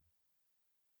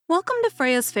Welcome to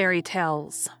Freya's Fairy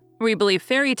Tales. We believe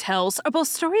fairy tales are both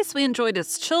stories we enjoyed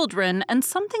as children and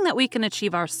something that we can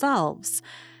achieve ourselves.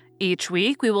 Each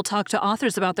week, we will talk to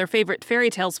authors about their favorite fairy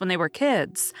tales when they were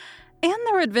kids, and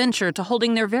their adventure to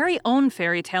holding their very own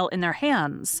fairy tale in their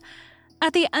hands.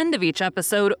 At the end of each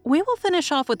episode, we will finish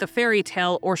off with a fairy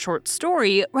tale or short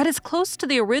story read as close to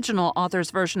the original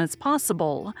author's version as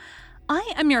possible.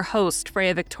 I am your host,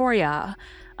 Freya Victoria.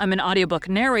 I'm an audiobook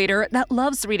narrator that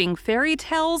loves reading fairy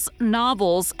tales,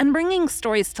 novels, and bringing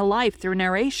stories to life through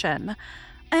narration.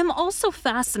 I am also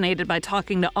fascinated by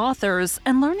talking to authors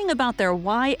and learning about their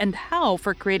why and how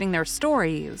for creating their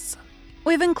stories.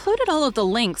 We've included all of the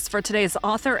links for today's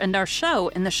author and our show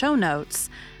in the show notes.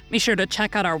 Be sure to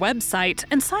check out our website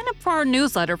and sign up for our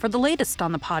newsletter for the latest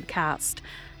on the podcast.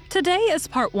 Today is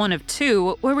part 1 of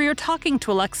 2, where we are talking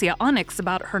to Alexia Onyx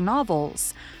about her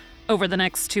novels. Over the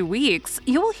next 2 weeks,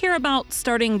 you will hear about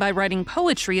starting by writing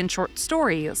poetry and short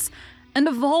stories, and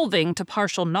evolving to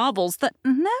partial novels that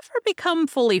never become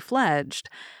fully fledged,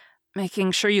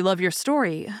 making sure you love your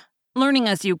story, learning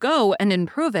as you go and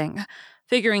improving,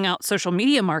 figuring out social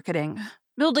media marketing,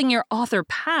 building your author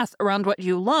path around what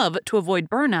you love to avoid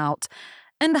burnout,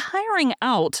 and hiring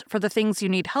out for the things you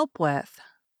need help with.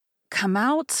 Come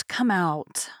out, come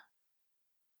out.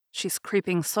 She's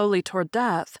creeping slowly toward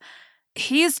death.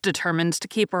 He's determined to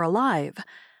keep her alive.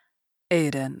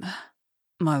 Aiden,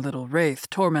 my little wraith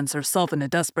torments herself in a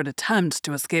desperate attempt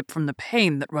to escape from the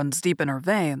pain that runs deep in her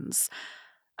veins.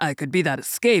 I could be that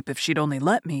escape if she'd only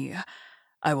let me.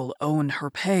 I will own her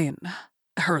pain,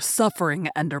 her suffering,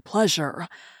 and her pleasure.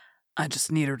 I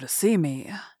just need her to see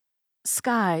me.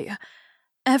 Sky,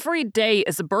 every day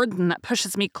is a burden that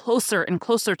pushes me closer and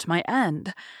closer to my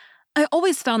end. I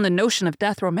always found the notion of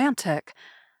death romantic.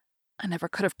 I never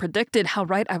could have predicted how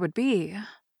right I would be.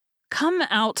 Come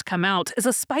Out is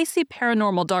a spicy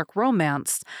paranormal dark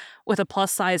romance with a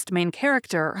plus-sized main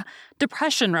character,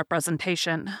 depression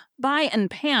representation, bi and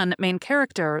pan main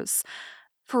characters.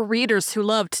 For readers who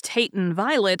loved Tate and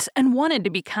Violet and wanted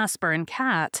to be Casper and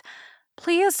Kat,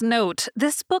 please note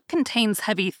this book contains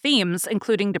heavy themes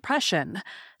including depression,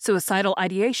 suicidal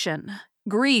ideation,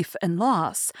 grief, and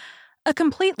loss. A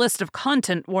complete list of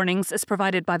content warnings is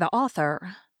provided by the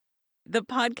author. The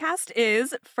podcast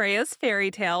is Freya's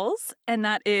Fairy Tales, and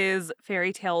that is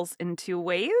fairy tales in 2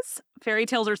 ways. Fairy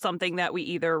tales are something that we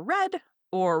either read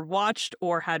or watched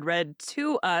or had read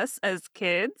to us as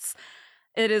kids.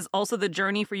 It is also the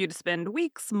journey for you to spend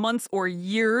weeks, months, or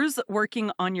years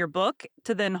working on your book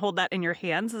to then hold that in your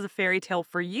hands as a fairy tale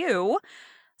for you.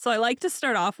 So I like to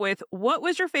start off with, what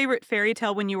was your favorite fairy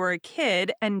tale when you were a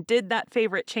kid, and did that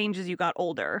favorite change as you got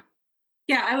older?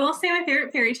 Yeah, I will say my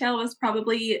favorite fairy tale was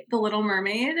probably The Little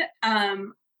Mermaid.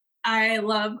 I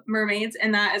love mermaids,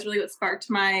 and that is really what sparked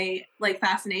my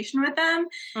fascination with them.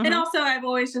 And also, I've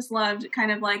always just loved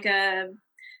kind of like a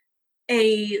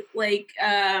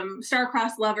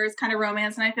star-crossed lovers kind of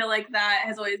romance, and I feel like that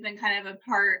has always been kind of a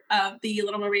part of the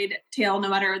Little Mermaid tale, no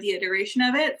matter the iteration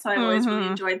of it. So I've always really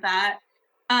enjoyed that.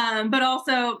 But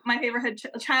also, my favorite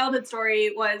childhood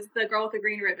story was The Girl with the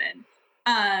Green Ribbon.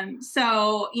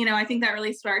 So, I think that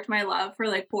really sparked my love for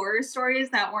horror stories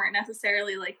that weren't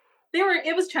necessarily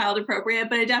it was child appropriate,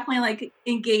 but it definitely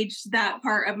engaged that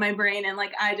part of my brain, and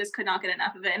I just could not get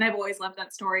enough of it. And I've always loved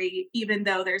that story, even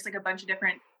though there's a bunch of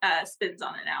different spins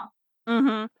on it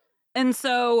now. And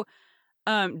so,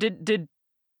 did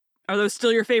are those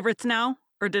still your favorites now,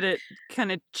 or did it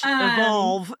kind of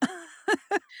evolve?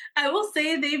 I will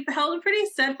say they've held pretty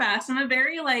steadfast. I'm a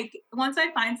very once I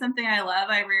find something I love,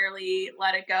 I rarely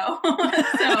let it go.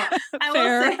 So I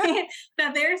will say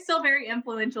that they're still very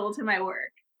influential to my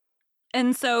work.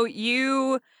 And so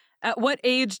at what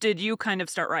age did you kind of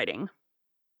start writing?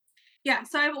 Yeah,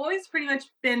 so I've always pretty much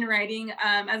been writing.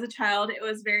 As a child, it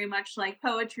was very much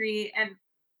poetry, and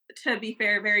to be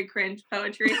fair, very cringe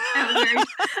poetry.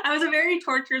 I was a very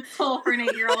tortured soul for an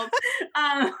 8-year-old.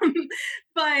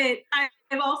 But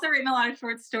I've also written a lot of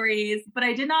short stories, but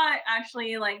I did not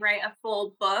actually write a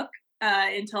full book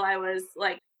until I was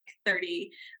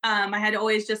 30. I had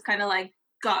always just kind of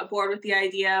got bored with the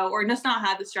idea, or just not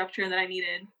had the structure that I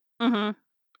needed. And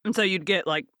so you'd get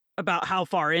about how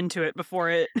far into it before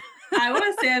it? I want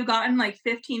to say I've gotten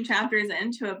 15 chapters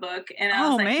into a book, and I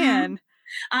was man.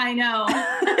 I know.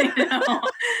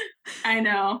 I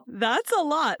know. That's a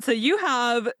lot. So you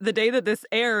have, the day that this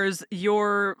airs,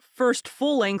 your first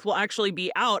full length will actually be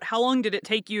out. How long did it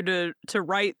take you to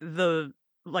write the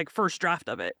first draft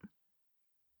of it?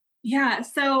 Yeah,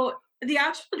 so The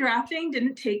actual drafting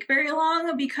didn't take very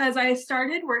long because I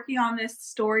started working on this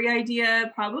story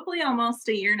idea probably almost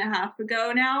a year and a half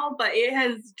ago now, but it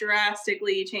has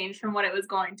drastically changed from what it was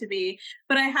going to be.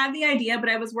 But I had the idea, but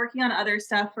I was working on other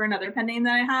stuff for another pen name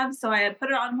that I have. So I had put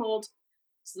it on hold,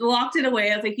 locked it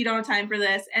away. I was like, you don't have time for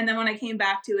this. And then when I came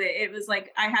back to it, it was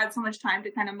like I had so much time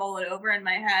to kind of mull it over in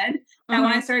my head that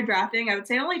when I Mm-hmm. started drafting, I would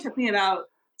say it only took me about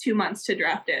 2 months to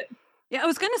draft it. Yeah, I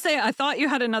was gonna say I thought you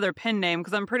had another pen name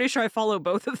because I'm pretty sure I follow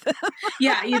both of them.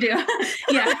 Yeah, you do.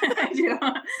 Yeah, I do.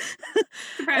 And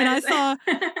Surprise.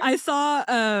 I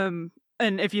saw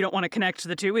and if you don't want to connect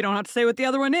the two, we don't have to say what the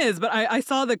other one is, but I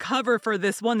saw the cover for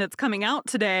this one that's coming out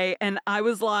today, and I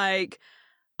was like,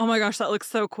 oh my gosh, that looks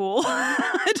so cool.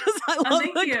 I Oh, love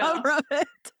thank the you. cover of it.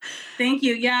 Thank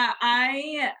you. Yeah,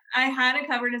 I had a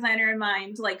cover designer in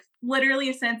mind, like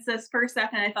literally since this first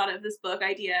second I thought of this book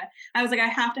idea. I was like, I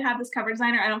have to have this cover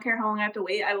designer. I don't care how long I have to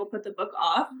wait. I will put the book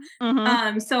off.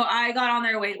 Mm-hmm. So I got on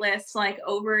their wait list like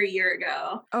over a year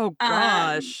ago. Oh Um,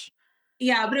 gosh.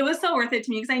 yeah, but it was so worth it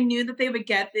to me because I knew that they would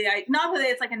get not that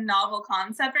it's like a novel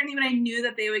concept or anything, but I knew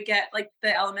that they would get like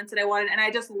the elements that I wanted. And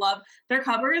I just love their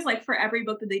covers, like for every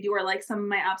book that they do are like some of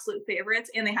my absolute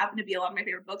favorites. And they happen to be a lot of my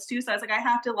favorite books too. So I was like, I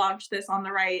have to launch this on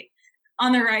the right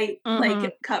Mm-hmm.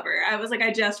 like cover. I was like,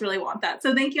 I just really want that.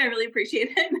 So thank you. I really appreciate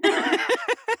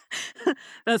it.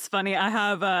 That's funny. I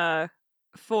have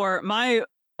for my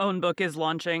own book is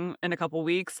launching in a couple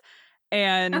weeks, Oh,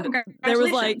 and there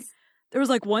was like congratulations. there was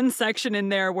like one section in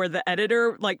there where the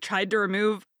editor like tried to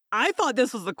remove. I thought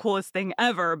this was the coolest thing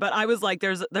ever, but I was like,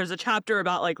 there's a chapter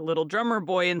about like little drummer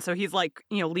boy, and so he's like,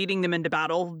 leading them into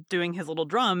battle, doing his little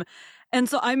drum. And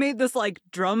so I made this like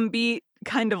drum beat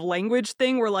kind of language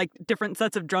thing where like different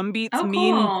sets of drum beats Oh,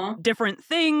 mean cool. different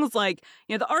things. Like,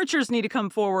 the archers need to come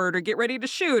forward or get ready to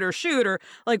shoot or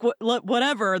like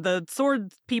whatever. The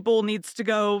sword people needs to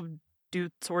go do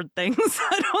sword things.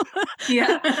 I don't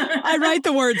Yeah. I write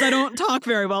the words. I don't talk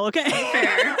very well, okay?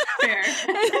 Fair, fair.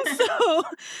 and so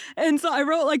and so I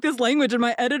wrote like this language and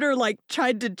my editor like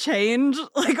tried to change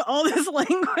like all this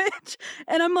language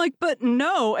and I'm like, "But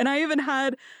no." And I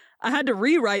had to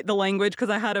rewrite the language because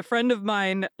I had a friend of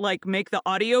mine like make the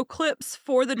audio clips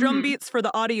for the drum Mhm. beats for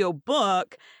the audio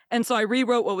book. And so I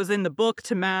rewrote what was in the book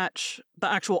to match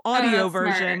the actual Oh, audio that's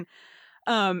smart. version.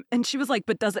 And she was like,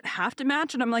 "But does it have to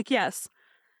match?" And I'm like, "Yes.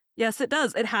 Yes, it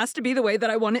does. It has to be the way that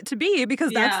I want it to be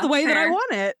because that's the Yeah, way that I fair.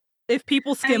 want it. If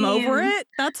people I skim over mean, it,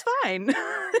 that's fine."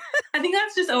 I think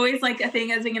that's just always like a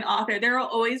thing as being an author. There will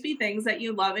always be things that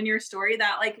you love in your story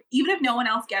that, like, even if no one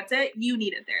else gets it, you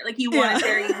need it there. Like, you want Yeah. it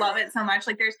there, you love it so much.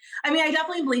 Like, I mean, I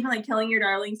definitely believe in like killing your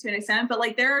darlings to an extent, but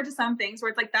like, there are just some things where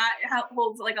it's like that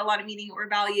holds like a lot of meaning or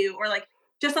value, or like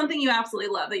just something you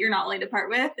absolutely love that you're not willing to part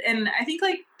with. And I think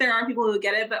like there are people who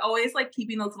get it, but always like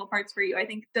keeping those little parts for you, I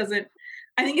think doesn't.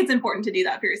 I think it's important to do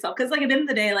that for yourself because, like, at the end of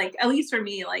the day, like at least for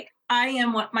me, like I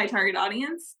am what my target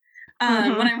audience when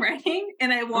Mhm. I'm writing,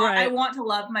 and I Right. want to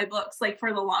love my books like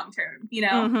for the long term, you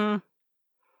know? Mhm.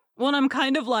 Well, and I'm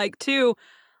kind of like too,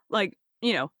 like,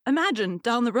 imagine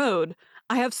down the road,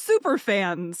 I have super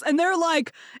fans and they're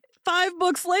like 5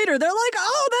 books later, they're like,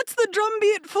 "Oh, that's the drum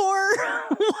beat for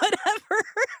whatever."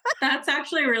 That's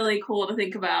actually really cool to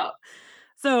think about.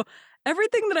 So,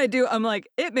 everything that I do, I'm like,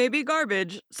 "It may be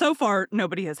garbage." So far,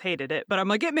 nobody has hated it, but I'm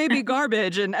like, "It may be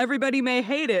garbage and everybody may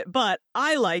hate it, but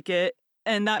I like it."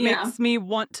 And that Yeah. makes me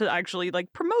want to actually,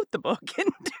 like, promote the book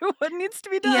and do what needs to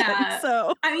be done, Yeah.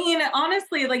 so I mean,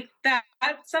 honestly, like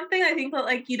that's something I think that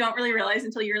like you don't really realize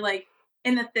until you're like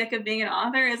in the thick of being an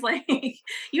author is like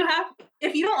you have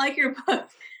if you don't like your book,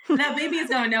 that baby is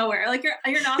going nowhere. Like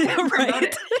you're not going to promote Right.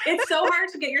 it. It's so hard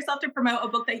to get yourself to promote a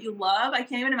book that you love. I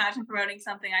can't even imagine promoting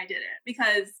something I didn't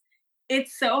because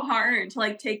it's so hard to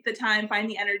like take the time, find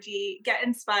the energy, get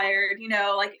inspired,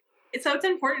 like it's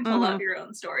important to love Mhm. your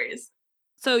own stories.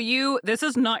 So this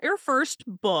is not your first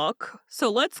book, so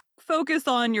let's focus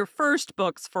on your first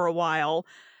books for a while.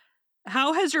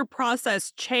 How has your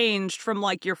process changed from,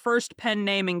 like, your first pen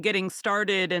name and getting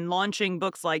started and launching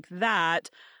books like that?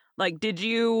 Like,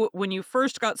 when you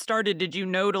first got started, did you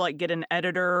know to, like, get an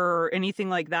editor or anything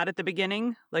like that at the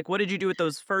beginning? Like, what did you do with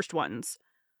those first ones?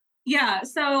 Yeah,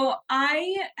 so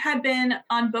I had been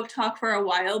on Book Talk for a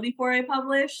while before I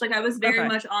published. Like Okay.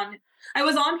 I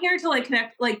was on here to like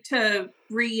connect, like to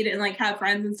read and like have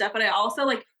friends and stuff. But I also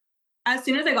like as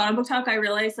soon as I got on Book Talk, I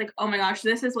realized like, oh my gosh,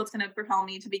 this is what's gonna propel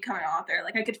me to become an author.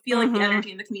 Like I could feel like the Mhm.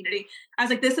 energy in the community. I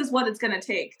was like, this is what it's gonna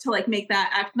take to like make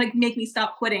that act like make me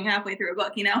stop quitting halfway through a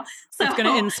book, you know? It's gonna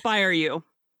So inspire you.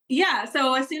 yeah,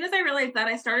 so as soon as I realized that,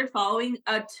 I started following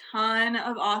a ton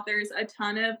of authors, a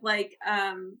ton of like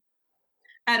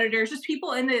editors, just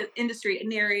people in the industry,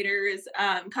 narrators,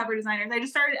 cover designers. I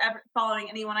just started following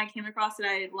anyone I came across that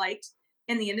I liked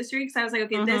in the industry because I was like,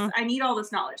 okay, this I need all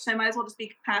this knowledge, so I might as well just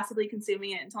be passively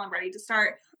consuming it until I'm ready to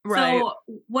start. Right. So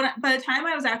by the time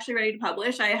I was actually ready to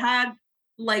publish, I had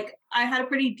a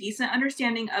pretty decent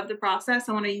understanding of the process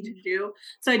and what I needed to do.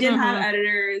 So I did have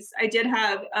editors. I did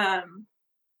have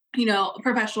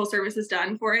professional services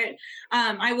done for it.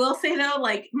 I will say though,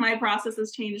 like my process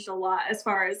has changed a lot as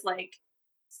far as like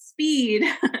speed,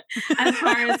 as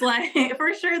far as like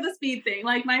for sure the speed thing.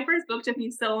 Like my first book took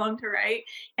me so long to write,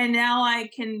 and now I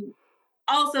can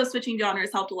also switching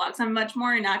genres helped a lot. So I'm much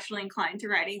more naturally inclined to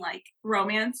writing like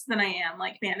romance than I am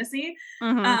like fantasy.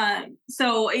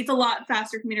 So it's a lot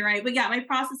faster for me to write. But yeah, my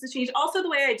process has changed. Also, the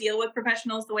way I deal with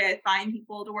professionals, the way I find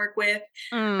people to work with.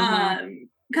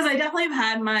 Because I definitely have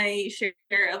had my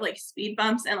share of like speed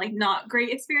bumps and like not great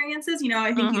experiences.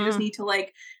 I think you just need to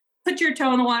like put your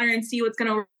toe in the water and see what's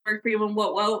going to work for you and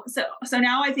what won't. So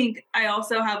now I think I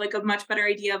also have like a much better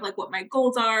idea of like what my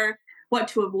goals are, what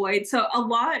to avoid. So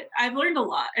I've learned a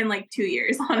lot in like 2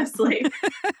 years, honestly.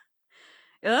 Yeah,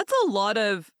 that's a lot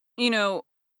of,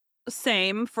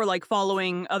 same for like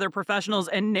following other professionals,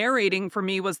 and narrating for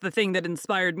me was the thing that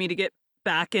inspired me to get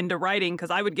back into writing,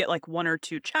 because I would get like 1 or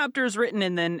 2 chapters written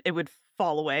and then it would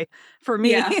fall away for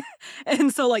me. Yeah.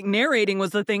 And so like narrating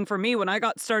was the thing for me when I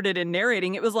got started in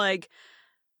narrating. It was like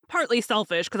partly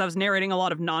selfish because I was narrating a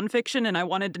lot of nonfiction and I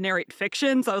wanted to narrate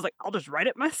fiction. So I was like, I'll just write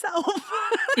it myself.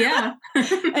 Yeah.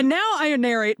 And now I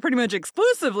narrate pretty much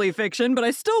exclusively fiction, but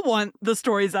I still want the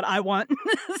stories that I want.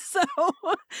 So,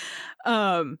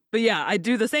 but yeah, I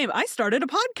do the same. I started a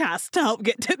podcast to help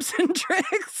get tips and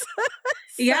tricks.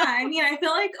 Yeah, I mean, I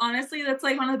feel like honestly, that's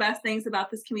like one of the best things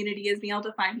about this community is being able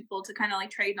to find people to kind of like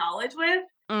trade knowledge with.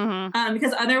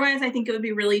 Because otherwise, I think it would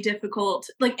be really difficult.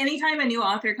 Like anytime a new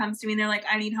author comes to me and they're like,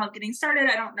 I need help getting started,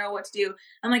 I don't know what to do.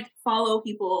 I'm like, follow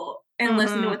people and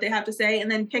listen to what they have to say and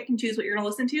then pick and choose what you're going to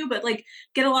listen to. But like,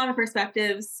 get a lot of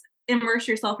perspectives, immerse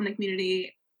yourself in the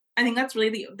community. I think that's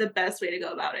really the best way to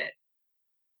go about it.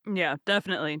 Yeah,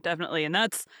 definitely. Definitely. And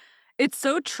it's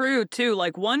so true too.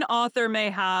 Like one author may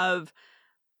have,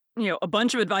 a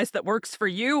bunch of advice that works for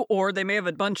you, or they may have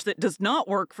a bunch that does not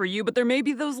work for you, but there may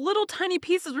be those little tiny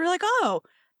pieces where you're like, oh,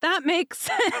 that makes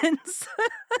sense.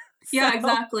 Yeah, So,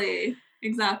 exactly.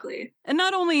 Exactly. and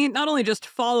not only just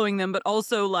following them, but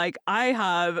also like I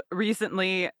have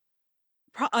recently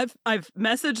I've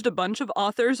messaged a bunch of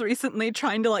authors recently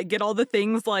trying to like get all the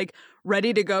things like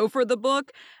ready to go for the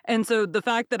book. And so the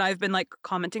fact that I've been like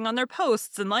commenting on their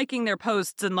posts and liking their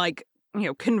posts and like,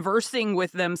 conversing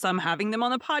with them, some having them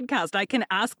on the podcast, I can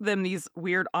ask them these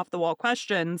weird off the wall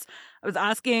questions. I was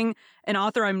asking an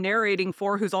author I'm narrating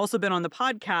for who's also been on the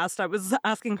podcast. I was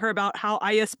asking her about how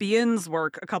ISBNs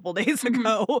work a couple days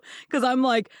ago because I'm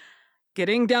like,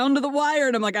 getting down to the wire,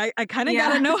 and I'm like, I kind of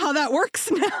gotta know how that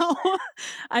works now.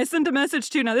 I sent a message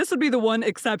to, now this would be the one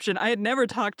exception. I had never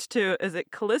talked to, is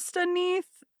it Callista Neath?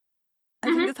 I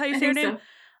think that's how you I say her think name. so.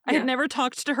 I had Yeah. never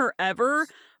talked to her ever,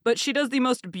 but she does the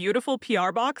most beautiful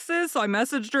PR boxes. So I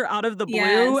messaged her out of the blue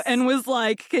Yes. and was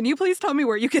like, can you please tell me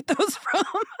where you get those from?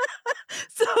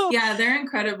 So Yeah, they're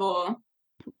incredible.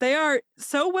 they are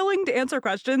so willing to answer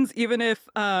questions, even if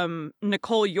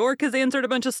Nicole York has answered a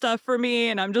bunch of stuff for me.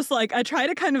 And I'm just like, I try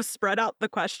to kind of spread out the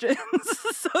questions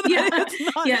so that Yeah.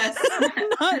 it's not,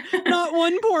 Yes. not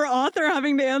one poor author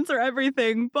having to answer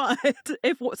everything. But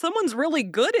if someone's really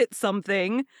good at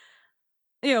something,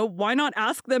 why not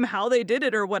ask them how they did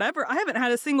it or whatever? I haven't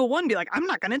had a single one be like, I'm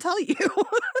not going to tell you.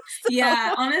 So,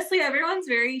 Yeah, honestly, everyone's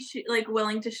very like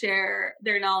willing to share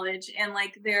their knowledge and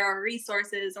like their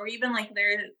resources or even like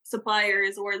their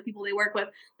suppliers or the people they work with.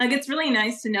 Like it's really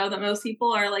nice to know that most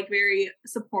people are like very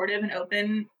supportive and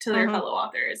open to their mhm. fellow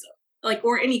authors, like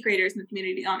or any creators in the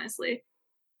community, honestly.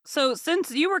 So since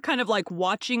you were kind of like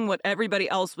watching what everybody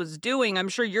else was doing, I'm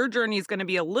sure your journey is going to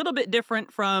be a little bit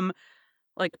different from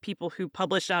like people who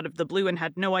published out of the blue and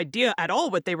had no idea at all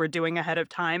what they were doing ahead of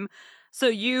time. So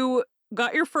you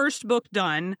got your first book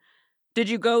done. Did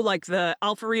you go like the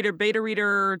alpha reader, beta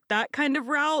reader, that kind of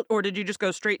route, or did you just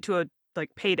go straight to a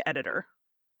like paid editor?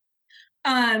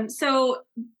 So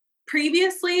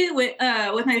previously with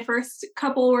my first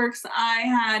couple works, I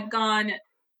had gone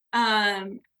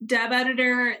deb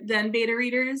editor, then beta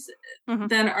readers, Hmm.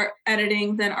 then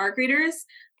editing, then arc readers.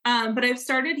 But I've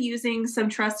started using some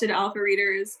trusted alpha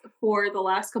readers for the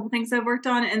last couple things I've worked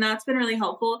on, and that's been really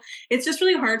helpful. It's just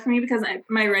really hard for me because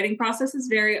my writing process is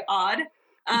very odd.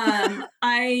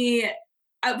 I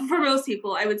For most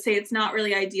people, I would say it's not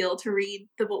really ideal to read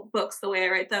the books the way I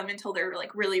write them until they're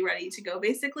like really ready to go,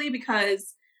 basically,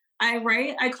 because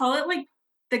I call it like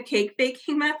the cake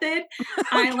baking method.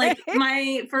 I Okay. like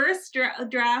my first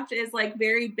draft is like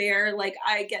very bare. Like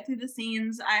I get through the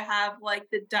scenes, I have like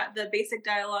the basic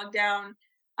dialogue down,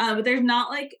 but there's not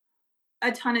like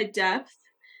a ton of depth.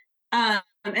 And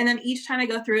then each time I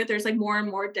go through it, there's like more and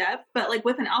more depth. But like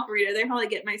with an alpha reader, they probably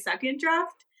get my second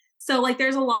draft. So like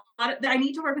there's a lot I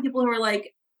need to work with people who are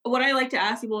like, what I like to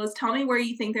ask people is tell me where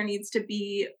you think there needs to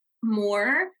be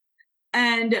more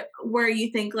and where you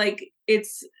think like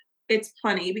it's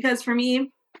plenty. Because for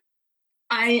me,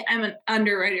 I am an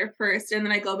underwriter first, and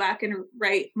then I go back and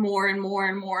write more and more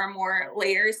and more and more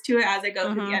layers to it as I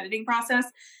go through the editing process.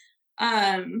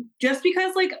 Just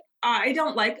because like I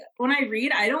don't like when I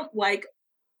read, I don't like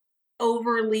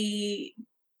overly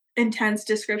intense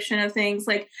description of things.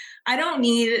 Like I don't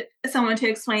need someone to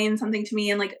explain something to me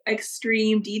in like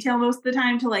extreme detail most of the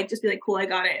time to like just be like, cool, I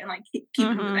got it, and like keep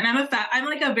it moving. I'm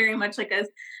like a very much like a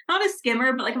not a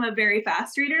skimmer, but like I'm a very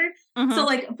fast reader. So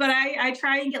like, but I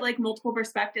try and get like multiple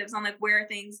perspectives on like where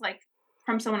things like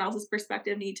from someone else's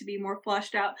perspective need to be more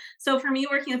fleshed out. So for me,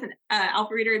 working with an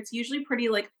alpha reader, it's usually pretty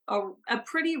like a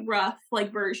pretty rough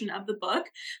like version of the book.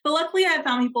 But luckily, I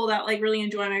found people that like really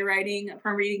enjoy my writing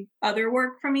from reading other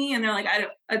work from me, and they're like, I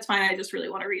don't, it's fine. I just really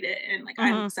want to read it, and like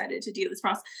I'm excited to do this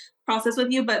process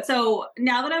with you. But so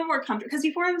now that I'm more comfortable, because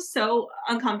before I was so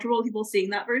uncomfortable with people seeing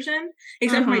that version,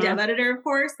 except for my dev editor, of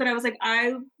course, that I was like,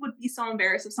 I would be so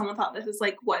embarrassed if someone thought this is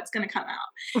like what's going to come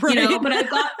out, Right. you know. But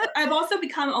I've also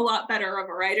become a lot better of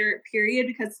a writer, period,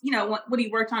 because you know when you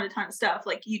worked on a ton of stuff,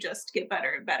 like you just get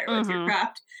better and better with your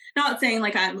craft. Not saying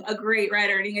like I'm a great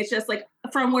writer or anything. It's just like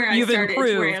from where I started to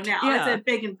where I am now. Yeah. It's a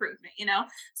big improvement, you know?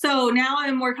 So now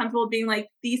I'm more comfortable being like,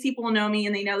 these people know me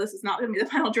and they know this is not going to be the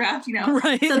final draft, you know?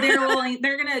 Right. So they're going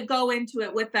to go into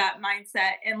it with that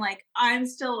mindset. And like, I'm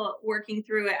still working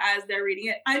through it as they're reading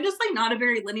it. I'm just like not a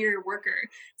very linear worker.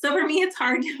 So for me, it's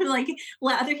hard to like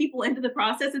let other people into the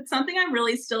process. It's something I'm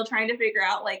really still trying to figure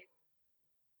out, like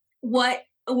what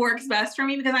works best for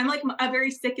me, because I'm like a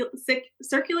very cyclical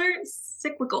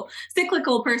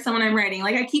person when I'm writing.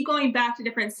 Like I keep going back to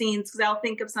different scenes because I'll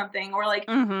think of something, or like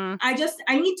I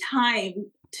need time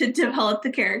to develop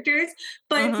the characters,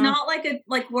 but it's not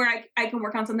like where I can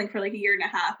work on something for like a year and a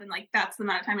half and like that's the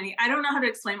amount of time I need. I don't know how to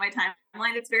explain my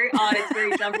timeline. It's very odd. It's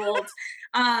very jumbled.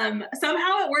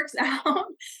 Somehow it works out,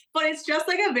 but it's just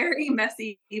like a very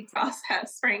messy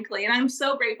process, frankly. And I'm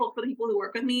so grateful for the people who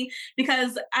work with me,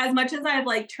 because as much as I've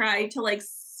like tried to like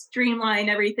streamline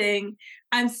everything,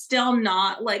 I'm still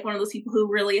not like one of those people who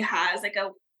really has like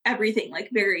everything like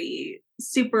very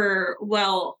super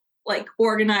well like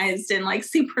organized and like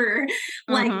super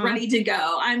like ready to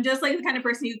go. I'm just like the kind of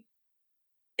person who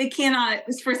it cannot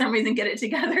for some reason get it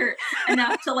together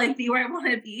enough to like be where I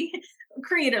want to be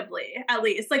creatively, at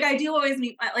least. Like I do always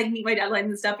meet my deadlines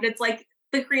and stuff, but it's like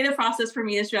the creative process for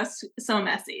me is just so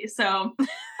messy. So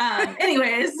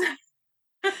anyways.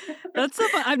 That's so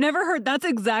fun. I've never heard that's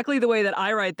exactly the way that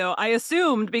I write, though. I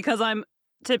assumed because I'm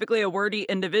typically a wordy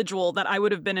individual that I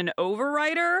would have been an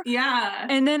overwriter. Yeah.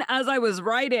 And then as I was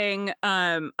writing,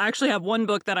 I actually have one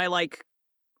book that I like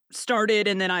started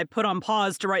and then I put on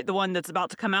pause to write the one that's about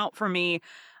to come out for me.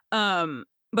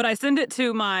 But I send it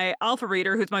to my alpha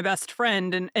reader, who's my best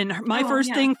friend, and my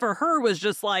first thing for her was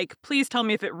just like, please tell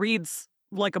me if it reads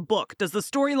like a book. Does the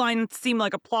storyline seem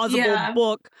like a plausible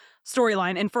book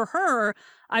storyline? And for her,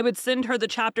 I would send her the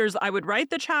chapters. I would write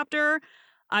the chapter.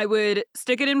 I would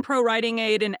stick it in Pro Writing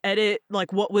Aid and edit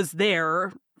like what was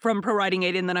there from Pro Writing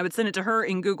Aid, and then I would send it to her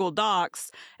in Google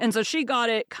Docs. And so she got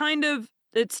it kind of.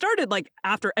 It started like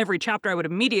after every chapter, I would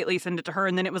immediately send it to her.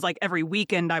 And then it was like every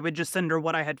weekend, I would just send her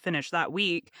what I had finished that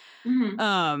week.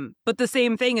 But the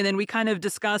same thing. And then we kind of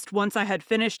discussed once I had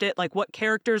finished it, like what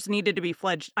characters needed to be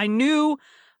fledged. I knew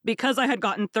because I had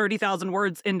gotten 30,000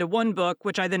 words into one book,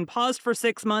 which I then paused for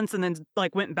 6 months and then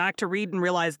like went back to read and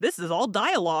realized this is all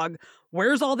dialogue.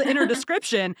 Where's all the inner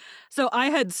description? So I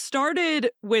had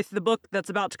started with the book that's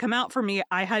about to come out for me.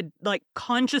 I had like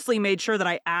consciously made sure that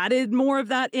I added more of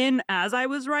that in as I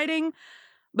was writing.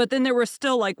 But then there were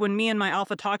still like when me and my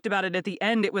alpha talked about it at the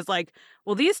end, it was like,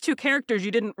 well, these two characters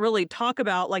you didn't really talk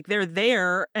about, like they're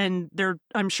there and they're,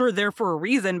 I'm sure, there for a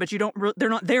reason, but you don't, they're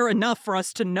not there enough for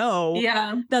us to know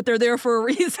that they're there for a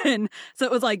reason. So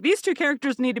it was like, these two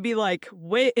characters need to be like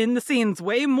way in the scenes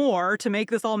way more to make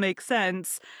this all make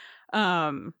sense.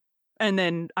 And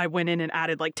then I went in and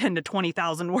added like 10 to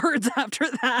 20,000 words after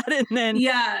that. And then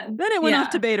it went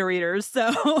off to beta readers.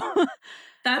 So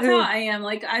that's how I am.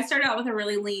 Like I started out with a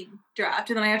really lean draft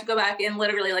and then I have to go back and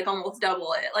literally like almost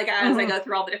double it, like as I go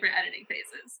through all the different editing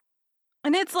phases.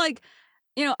 And it's like,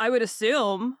 you know, I would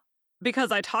assume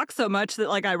because I talk so much that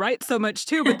like I write so much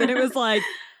too, but then it was like,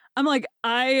 I'm like,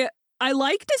 I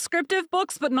like descriptive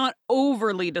books, but not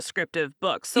overly descriptive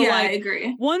books. So, Yeah, I like,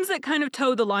 agree. ones that kind of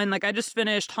toe the line, like I just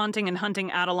finished Haunting and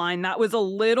Hunting Adeline. That was a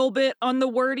little bit on the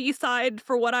wordy side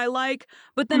for what I like.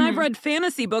 But then I've Mhm. read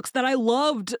fantasy books that I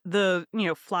loved the,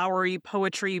 flowery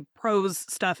poetry, prose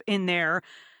stuff in there.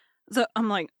 So I'm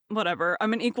like, whatever.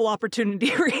 I'm an equal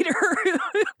opportunity reader. Who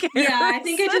Yeah, I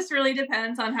think cares? it just really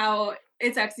depends on how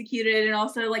it's executed, and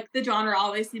also like the genre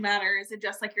obviously matters, and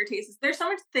just like your tastes. There's so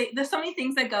many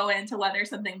things that go into whether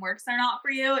something works or not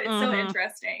for you. It's so Mm-hmm.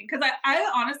 interesting because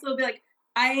I honestly will be like,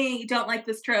 I don't like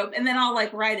this trope, and then I'll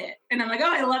like write it, and I'm like,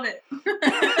 oh, I love it,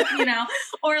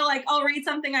 or like I'll read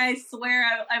something I swear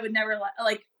I would never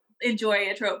like enjoy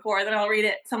a trope for, then I'll read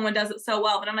it. Someone does it so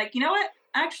well, but I'm like, you know what?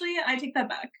 Actually, I take that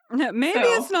back. Maybe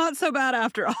it's So not so bad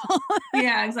after all.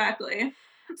 yeah, exactly.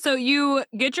 So you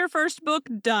get your first book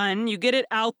done, you get it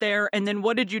out there, and then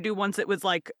what did you do once it was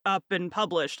like up and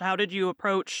published? How did you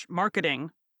approach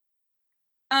marketing?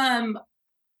 Um,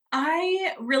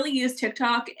 I really use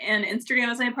TikTok and Instagram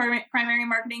as my primary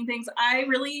marketing things. I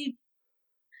really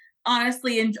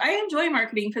honestly I enjoy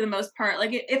marketing for the most part.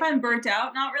 Like if I'm burnt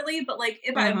out, not really, but like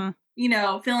if I'm,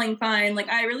 Mm-hmm. feeling fine, like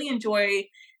I really enjoy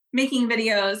making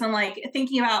videos and like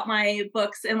thinking about my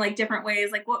books in like different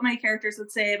ways, like what my characters would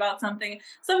say about something.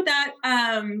 So that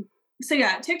so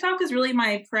yeah, TikTok is really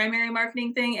my primary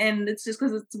marketing thing, and it's just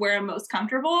because it's where I'm most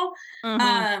comfortable.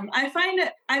 Mm-hmm. I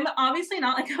find I'm obviously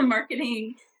not like a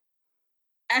marketing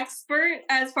expert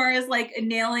as far as like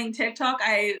nailing TikTok.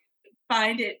 I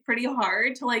find it pretty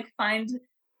hard to like find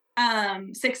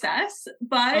success,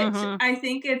 but Mm-hmm. I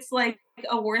think it's like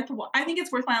I think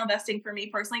it's worthwhile investing for me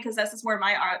personally, because this is where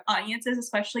my audience is,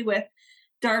 especially with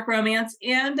dark romance.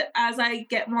 And as I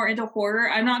get more into horror,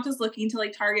 I'm not just looking to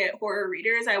like target horror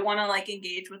readers. I want to like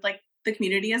engage with like the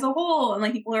community as a whole, and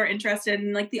like people who are interested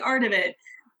in like the art of it.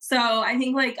 So I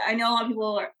think like I know a lot of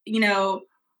people are,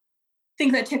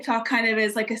 think that TikTok kind of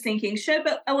is like a sinking ship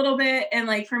a little bit. And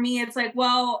like for me, it's like,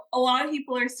 well, a lot of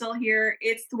people are still here.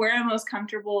 It's where I'm most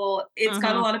comfortable. It's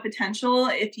got a Mm-hmm. lot of potential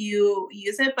if you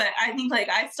use it. But I think like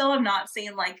I still have not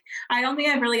seen like, I don't think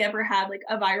I've really ever had like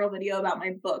a viral video about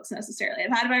my books necessarily.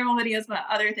 I've had viral videos about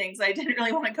other things. I didn't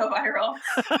really want to go viral.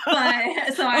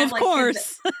 But so Of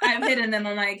course. I've hidden them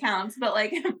on my accounts. But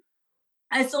like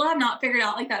I still have not figured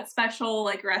out like that special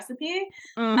like recipe.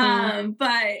 Mm-hmm.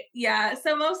 But yeah,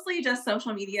 so mostly just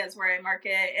social media is where I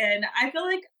market. And I feel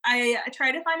like I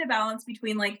try to find a balance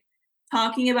between like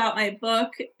talking about my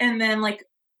book and then like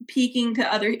peeking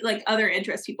to other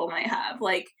interests people might have.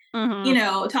 Like,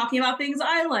 Mm-hmm. talking about things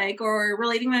I like, or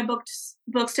relating my books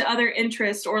to other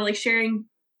interests, or like sharing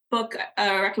book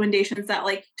recommendations that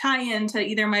like tie into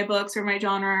either my books or my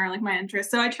genre or like my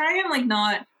interests. So I try and like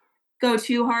not go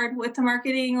too hard with the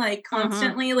marketing like Mm-hmm.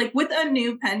 constantly. Like with a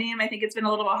new pen name, I think it's been a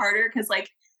little bit harder because like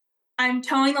I'm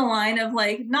towing the line of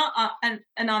like not an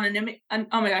anonymity.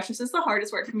 Oh my gosh, this is the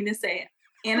hardest word for me to say.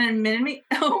 Anonymity.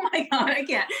 Oh my god, I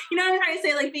can't. You know what I'm trying to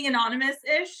say? Like being anonymous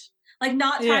ish, like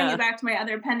not tying it Yeah. back to my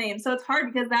other pen name. So it's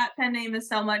hard because that pen name is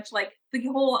so much like the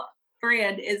whole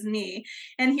brand is me.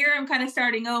 And here I'm kind of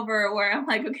starting over where I'm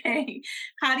like, okay,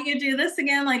 how do you do this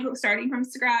again? Like starting from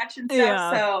scratch and stuff.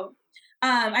 Yeah. So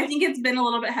I think it's been a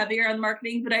little bit heavier on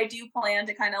marketing, but I do plan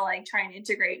to kind of like try and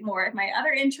integrate more of my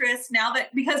other interests now,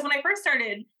 that because when I first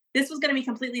started, this was going to be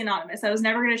completely anonymous. I was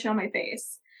never going to show my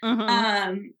face. Mm-hmm.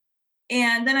 Um,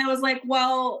 and then I was like,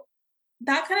 well,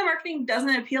 that kind of marketing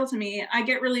doesn't appeal to me. I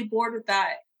get really bored with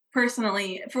that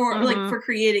personally Mm-hmm. for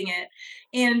creating it.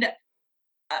 And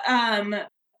um,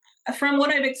 from what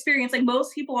I've experienced, like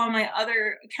most people on my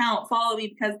other account follow me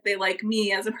because they like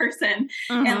me as a person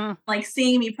and Mm-hmm. like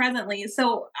seeing me presently.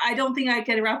 So I don't think I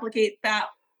could replicate that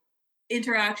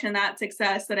interaction, that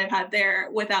success that I've had there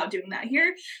without doing that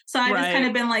here. So I've just kind Right.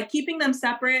 of been like keeping them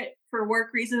separate for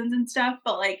work reasons and stuff.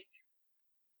 But like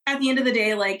at the end of the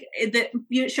day, like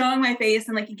showing my face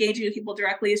and like engaging with people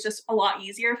directly is just a lot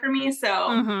easier for me. So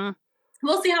Mm-hmm.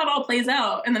 we'll see how it all plays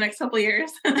out in the next couple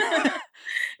years.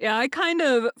 Yeah, I kind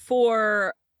of,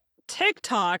 for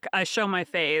TikTok, I show my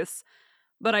face,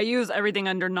 but I use everything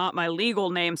under not my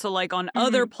legal name. So, like, on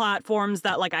other Hmm. platforms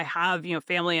that, like, I have,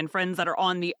 family and friends that are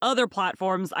on the other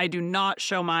platforms, I do not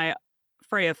show my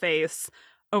Freya face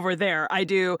over there. I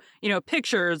do,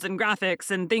 pictures and graphics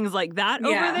and things like that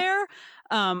over Yeah.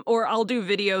 there. Or I'll do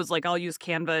videos, like I'll use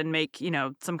Canva and make,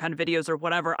 some kind of videos or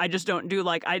whatever. I just don't do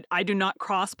like I do not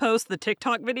cross post the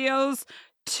TikTok videos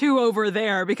to over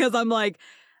there because I'm like,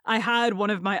 I had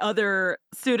one of my other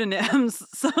pseudonyms.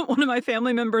 So one of my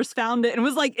family members found it and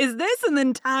was like, "Is this?" And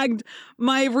then tagged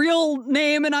my real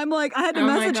name. And I'm like, I had to Oh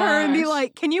my message her and be gosh.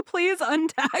 like, "Can you please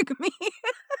untag me?"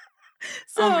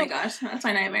 Oh my So gosh, that's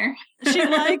my nightmare.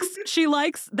 she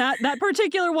likes that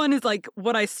particular one is like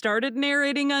what I started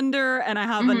narrating under, and I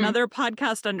have Mhm. another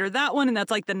podcast under that one, and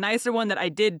that's like the nicer one that I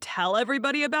did tell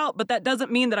everybody about, but that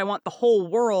doesn't mean that I want the whole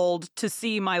world to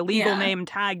see my legal Yeah, name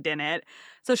tagged in it.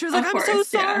 So she was like, of "I'm so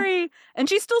course, yeah. sorry." And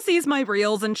she still sees my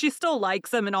reels and she still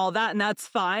likes them and all that, and that's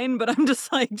fine, but I'm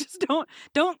just like, just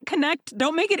don't connect,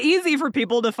 don't make it easy for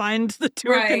people to find the two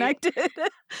are Right. connected.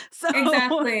 So,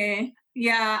 Exactly.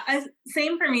 Yeah,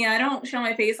 same for me. I don't show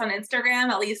my face on Instagram,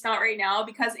 at least not right now,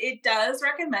 because it does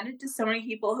recommend it to so many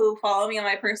people who follow me on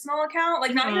my personal account,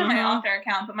 like not even my mhm. author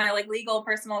account, but my like legal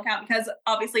personal account, because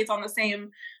obviously it's on the same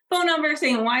phone number,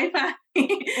 same Wi-Fi,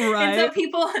 and so Right.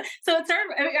 people. So it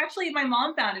started. I mean, actually, my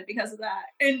mom found it because of that,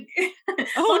 and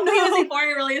Oh well, years no. before I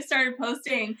really started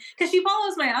posting, because she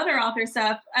follows my other author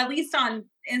stuff, at least on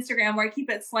Instagram, where I keep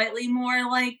it slightly more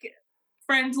like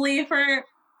friendly for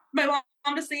my mom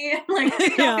to see. Like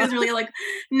TikTok Yeah. is really like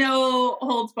no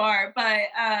holds bar. But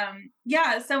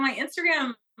yeah, so my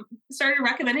Instagram started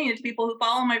recommending it to people who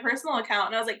follow my personal account.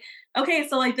 And I was like, okay,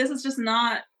 so like this is just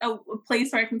not a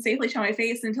place where I can safely show my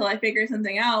face until I figure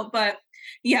something out. But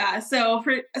yeah, so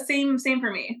for same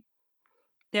for me.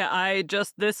 Yeah, I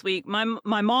just this week, my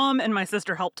mom and my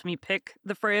sister helped me pick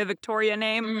the Freya Victoria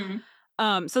name.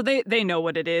 Mm. So they know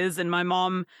what it is, and my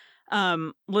mom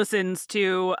listens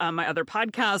to my other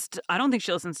podcast. I don't think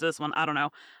she listens to this one. I don't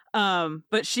know.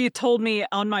 But she told me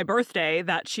on my birthday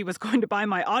that she was going to buy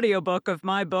my audiobook of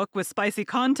my book with spicy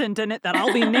content in it that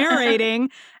I'll be narrating.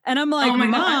 And I'm Oh like, my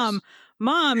gosh.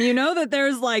 Mom, you know that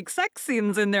there's like sex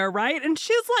scenes in there, right? And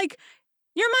she's like,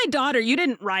 "You're my daughter. You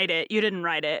didn't write it. You didn't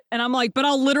write it." And I'm like, "But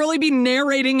I'll literally be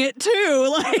narrating it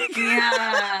too." Like,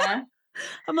 Yeah.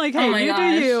 I'm like, Oh "Hey, my you do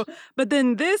gosh. you." But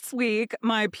then this week,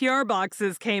 my PR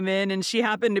boxes came in and she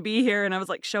happened to be here and I was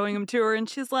like showing them to her and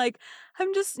she's like,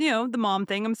 "I'm just, the mom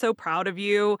thing. I'm so proud of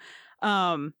you."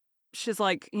 Um, she's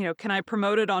like, "Can I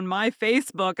promote it on my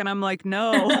Facebook?" And I'm like,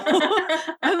 "No."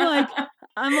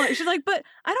 I'm like, she's like, "But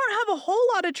I don't have a whole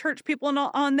lot of church people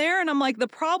on there." And I'm like, "The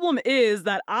problem is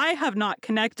that I have not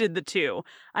connected the two.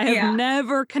 I have Yeah.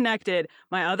 never connected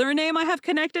my other name. I have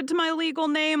connected to my legal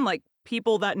name. Like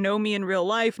people that know me in real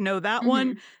life know that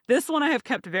one. Hmm. This one I have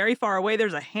kept very far away.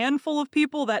 There's a handful of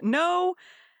people that know,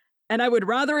 and I would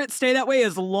rather it stay that way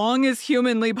as long as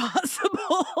humanly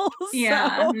possible."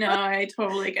 Yeah, So, no, I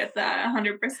totally get that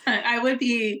 100%. I would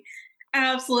be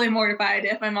absolutely mortified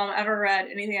if my mom ever read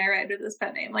anything I read with this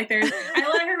pet name. Like I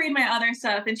let her read my other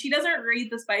stuff and she doesn't read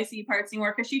the spicy parts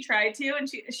anymore because she tried to and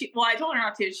well, I told her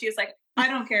not to. She was like, I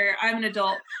don't care. I'm an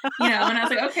adult, and I was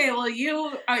like, okay, well,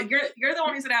 you're the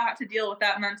one who's gonna have to deal with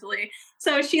that mentally.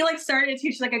 So she like started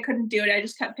to, she's like, I couldn't do it. I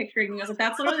just kept picturing you. I was like,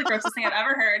 that's literally the grossest thing I've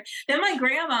ever heard. Then my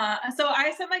grandma, so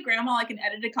I sent my grandma like an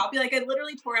edited copy. Like I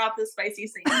literally tore out the spicy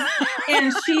scenes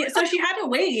and she had to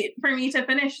wait for me to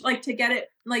finish, like to get it,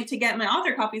 like to get my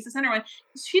author copies to send her one.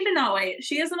 She did not wait.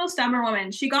 She is the most stubborn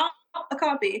woman. She got a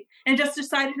copy and just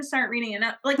decided to start reading it.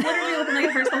 Like literally within like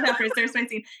the first couple chapters, there's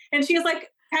spicy. And she was like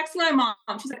texting my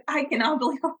mom. She's like, I cannot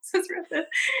believe I was wrote this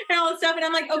and all this stuff. And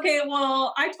I'm like, okay,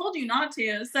 well, I told you not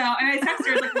to. So and I texted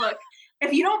her like, look,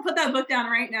 if you don't put that book down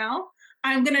right now,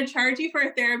 I'm gonna charge you for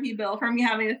a therapy bill for me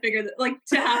having to figure that, like,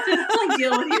 to have to like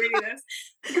deal with you reading this,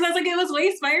 because I was like, it was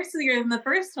way spicier than the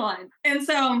first one, and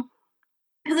so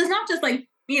because it's not just like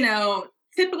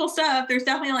typical stuff. There's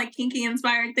definitely like kinky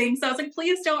inspired things. So I was like,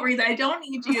 please don't read that. I don't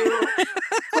need you.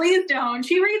 Please don't.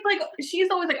 She reads like she's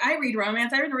always like, I read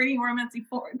romance. I've been reading romance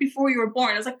before you were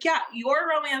born. I was like, yeah, your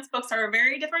romance books are a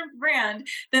very different brand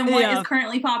than what is yeah.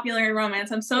 currently popular in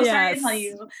romance. I'm so sorry to tell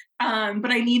Yes. you, but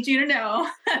I need you to know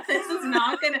that this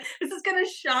is gonna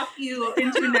shock you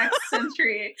into next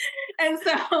century. And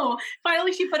so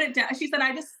finally she put it down. She said,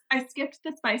 I skipped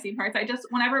the spicy parts. I just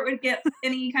whenever it would get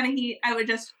any kind of heat, I would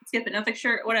just skip it. And I was like,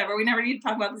 sure, whatever. We never need to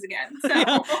talk about this again.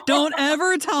 Yeah. So Don't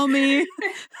ever tell me.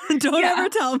 Don't ever yeah.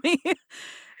 tell me.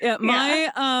 Yeah,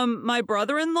 Yeah. my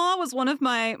brother-in-law was one of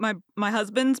my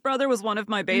husband's brother was one of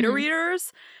my beta Mhm.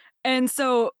 readers. And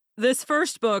so this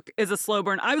first book is a slow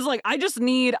burn. I was like, I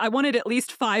wanted at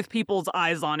least 5 people's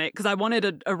eyes on it because I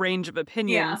wanted a range of Yeah.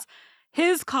 opinions.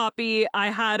 His copy, I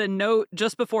had a note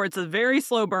just before. It's a very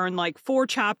slow burn, like 4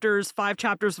 chapters, 5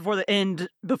 chapters before the end,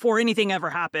 before anything ever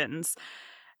happens.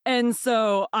 And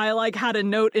so I like had a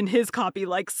note in his copy,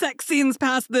 like sex scenes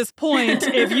past this point.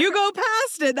 If you go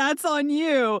past it, that's on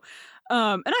you.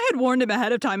 And I had warned him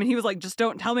ahead of time and he was like, just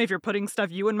don't tell me if you're putting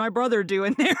stuff you and my brother do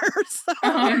in there. So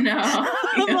Oh no.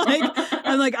 I'm like,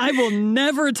 I'm like, I will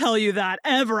never tell you that,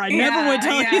 ever. I never would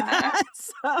tell you that.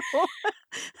 So,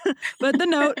 but the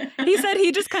note, he said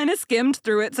he just kind of skimmed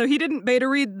through it, so he didn't beta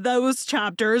read those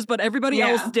chapters, but everybody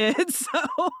else did.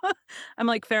 So I'm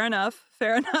like, fair enough.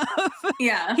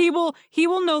 Yeah. He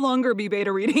will no longer be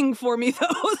beta reading for me though.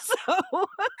 So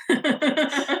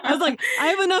I was like, I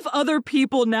have enough other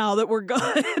people now that we're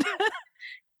good.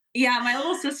 Yeah, my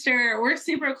little sister, we're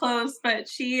super close, but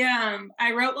she,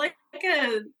 I wrote like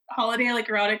a holiday, like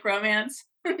erotic romance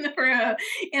for a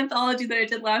anthology that I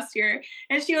did last year.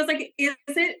 And she was like, is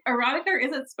it erotic or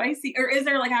is it spicy? Or is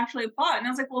there like actually a plot? And I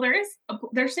was like, well,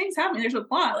 there's things happening. There's a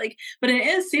plot, like, but it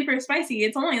is super spicy.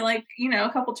 It's only like, a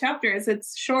couple chapters.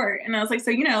 It's short. And I was like,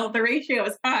 so, the ratio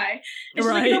is high. And she's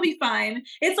like, it'll be fine.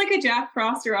 It's like a Jack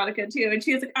Frost erotica too. And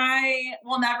she was like, I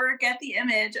will never get the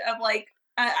image of like,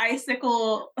 an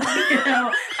icicle,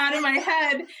 out of my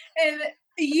head, and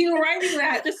you writing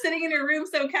that just sitting in your room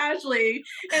so casually,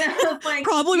 and I was like,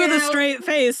 probably with a straight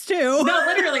face too. No,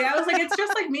 literally, I was like, it's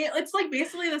just like me. It's like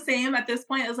basically the same at this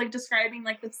point as like describing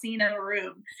like the scene of a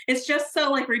room. It's just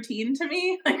so like routine to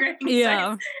me, like writing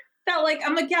sex, that like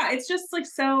I'm like, yeah, it's just like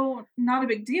so not a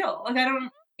big deal. Like I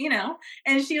don't.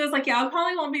 And she was like, yeah, I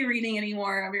probably won't be reading any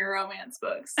more of your romance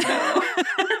books. So. And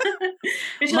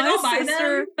she's like, I'll buy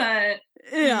them, but.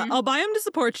 Yeah, I'll buy them to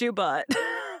support you, but.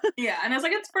 Yeah, and I was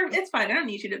like, it's fine. I don't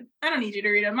need you to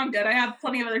read them. I'm good. I have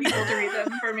plenty of other people to read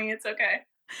them for me. It's okay.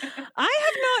 I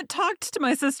have not talked to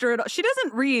my sister at all. She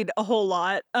doesn't read a whole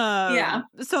lot.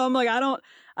 So I'm like,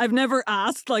 I've never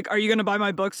asked, like, are you going to buy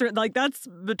my books? Or like, that's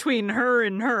between her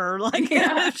and her. Like,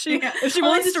 if she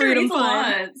wants to read them,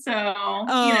 fine. So,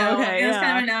 okay, it's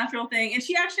kind of a natural thing. And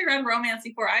she actually read romance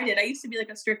before I did. I used to be like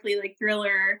a strictly like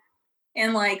thriller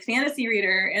and like fantasy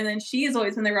reader. And then she's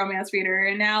always been the romance reader.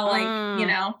 And now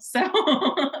like, so.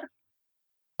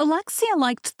 Alexia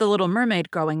liked The Little Mermaid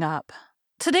growing up.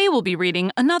 Today we'll be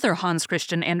reading another Hans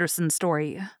Christian Andersen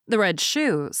story, The Red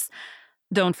Shoes.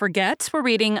 Don't forget, we're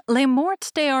reading Les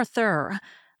Morts d'Arthur,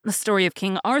 the story of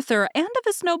King Arthur and of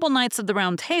his noble knights of the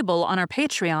Round Table on our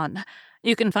Patreon.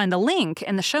 You can find the link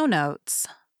in the show notes.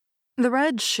 The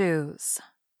Red Shoes.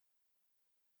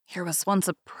 Here was once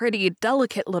a pretty,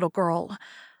 delicate little girl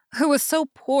who was so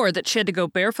poor that she had to go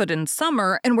barefoot in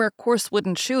summer and wear coarse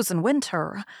wooden shoes in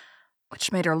winter,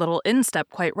 which made her little instep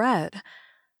quite red.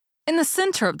 In the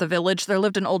center of the village, there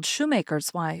lived an old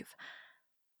shoemaker's wife.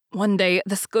 One day,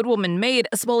 this good woman made,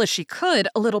 as well as she could,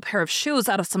 a little pair of shoes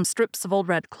out of some strips of old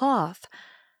red cloth.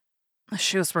 The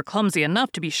shoes were clumsy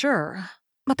enough, to be sure,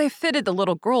 but they fitted the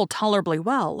little girl tolerably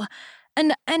well.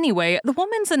 And anyway, the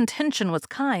woman's intention was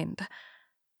kind.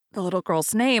 The little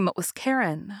girl's name was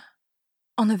Karen.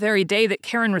 On the very day that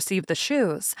Karen received the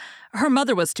shoes, her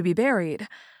mother was to be buried.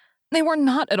 They were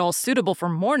not at all suitable for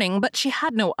mourning, but she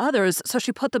had no others, so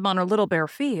she put them on her little bare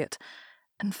feet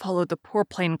and followed the poor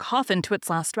plain coffin to its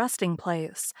last resting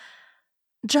place.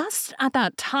 Just at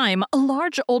that time, a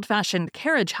large old-fashioned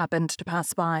carriage happened to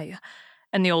pass by,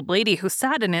 and the old lady who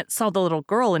sat in it saw the little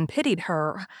girl and pitied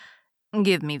her.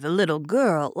 "Give me the little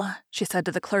girl," she said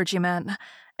to the clergyman,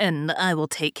 "and I will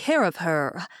take care of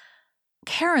her."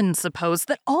 Karen supposed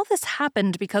that all this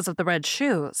happened because of the red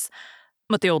shoes,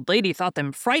 but the old lady thought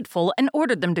them frightful and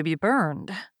ordered them to be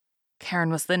burned.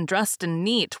 Karen was then dressed in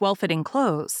neat, well-fitting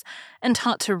clothes and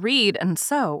taught to read and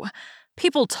sew.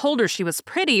 People told her she was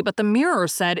pretty, but the mirror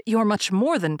said, "You're much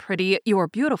more than pretty, you're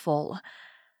beautiful."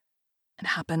 It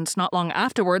happened not long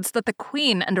afterwards that the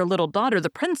queen and her little daughter,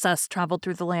 the princess, traveled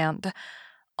through the land.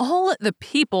 All the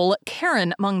people,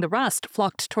 Karen among the rest,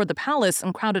 flocked toward the palace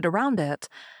and crowded around it,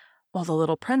 while the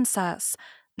little princess,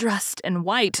 dressed in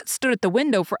white, stood at the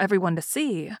window for everyone to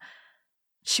see.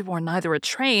 She wore neither a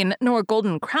train nor a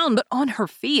golden crown, but on her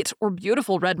feet were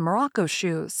beautiful red Morocco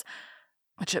shoes,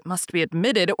 which it must be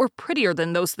admitted were prettier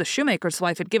than those the shoemaker's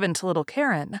wife had given to little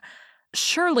Karen.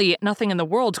 Surely nothing in the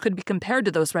world could be compared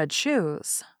to those red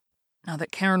shoes. Now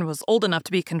that Karen was old enough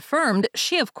to be confirmed,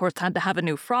 she of course had to have a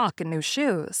new frock and new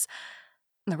shoes.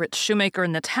 The rich shoemaker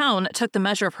in the town took the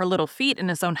measure of her little feet in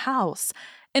his own house,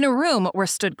 in a room where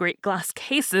stood great glass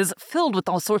cases filled with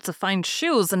all sorts of fine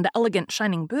shoes and elegant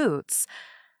shining boots.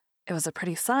 It was a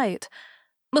pretty sight,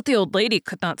 but the old lady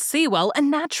could not see well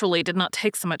and naturally did not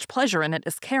take so much pleasure in it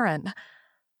as Karen.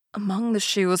 Among the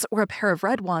shoes were a pair of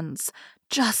red ones,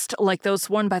 just like those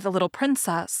worn by the little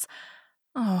princess.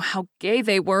 Oh, how gay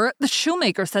they were! The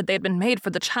shoemaker said they had been made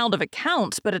for the child of a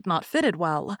count, but had not fitted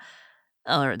well.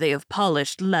 "Are they of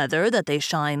polished leather that they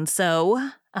shine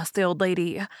so?" asked the old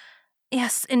lady.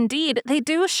 "Yes, indeed, they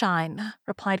do shine,"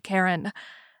 replied Karen.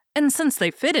 And since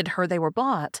they fitted her, they were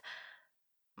bought.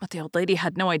 But the old lady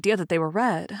had no idea that they were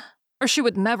red. or she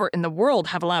would never in the world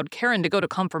have allowed Karen to go to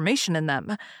confirmation in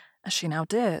them, as she now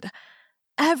did.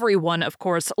 Everyone, of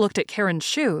course, looked at Karen's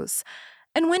shoes,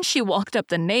 and when she walked up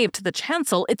the nave to the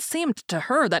chancel, it seemed to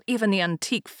her that even the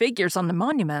antique figures on the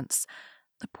monuments,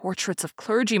 the portraits of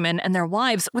clergymen and their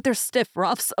wives with their stiff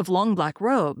ruffs of long black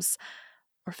robes,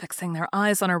 were fixing their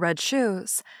eyes on her red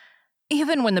shoes.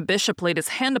 Even when the bishop laid his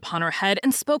hand upon her head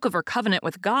and spoke of her covenant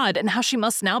with God and how she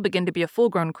must now begin to be a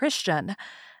full-grown Christian,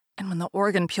 and when the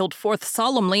organ pealed forth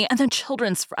solemnly and the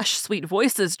children's fresh, sweet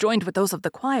voices joined with those of the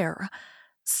choir,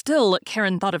 still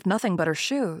Karen thought of nothing but her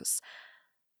shoes.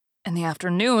 In the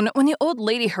afternoon, when the old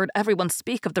lady heard everyone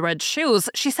speak of the red shoes,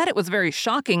 she said it was very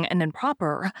shocking and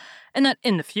improper, and that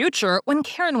in the future, when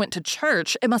Karen went to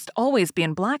church, it must always be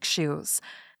in black shoes,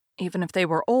 even if they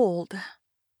were old.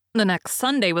 The next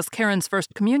Sunday was Karen's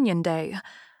first communion day.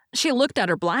 She looked at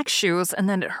her black shoes and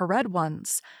then at her red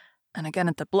ones, and again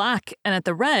at the black and at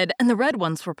the red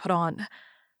ones were put on.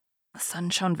 The sun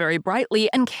shone very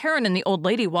brightly, and Karen and the old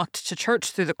lady walked to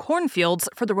church through the cornfields,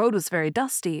 for the road was very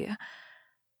dusty.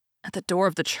 At the door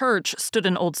of the church stood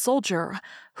an old soldier,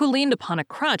 who leaned upon a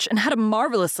crutch and had a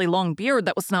marvelously long beard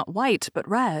that was not white but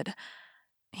red.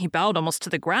 He bowed almost to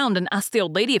the ground and asked the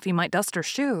old lady if he might dust her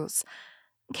shoes.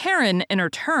 Karen, in her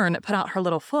turn, put out her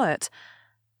little foot.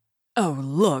 "Oh,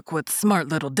 look, what smart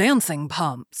little dancing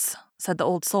pumps," said the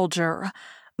old soldier.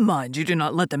 "Mind you do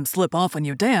not let them slip off when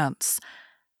you dance."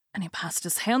 And he passed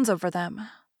his hands over them.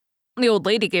 The old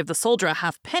lady gave the soldier a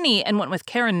half-penny and went with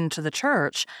Karen into the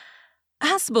church.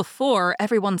 As before,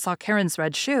 everyone saw Karen's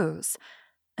red shoes,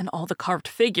 and all the carved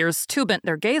figures too bent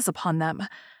their gaze upon them.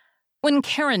 When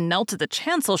Karen knelt at the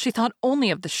chancel, she thought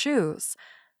only of the shoes.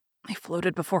 They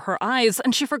floated before her eyes,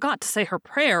 and she forgot to say her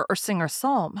prayer or sing her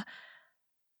psalm.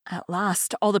 At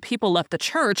last, all the people left the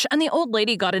church, and the old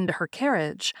lady got into her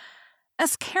carriage.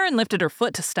 As Karen lifted her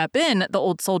foot to step in, the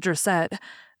old soldier said,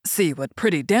 "See what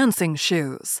pretty dancing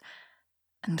shoes."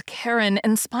 And Karen,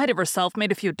 in spite of herself,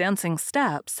 made a few dancing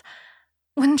steps.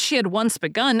 When she had once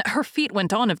begun, her feet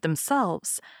went on of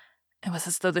themselves. It was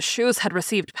as though the shoes had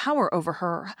received power over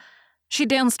her. She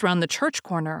danced round the church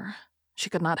corner. She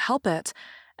could not help it,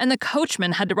 and the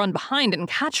coachman had to run behind and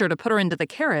catch her to put her into the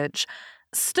carriage.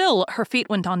 Still, her feet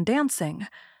went on dancing,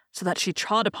 so that she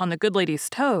trod upon the good lady's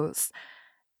toes.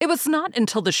 It was not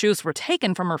until the shoes were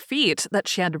taken from her feet that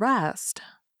she had rest.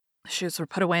 The shoes were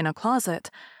put away in a closet,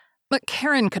 but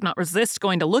Karen could not resist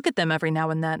going to look at them every now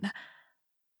and then.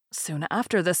 Soon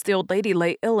after this, the old lady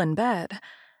lay ill in bed,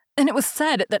 and it was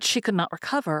said that she could not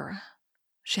recover.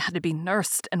 She had to be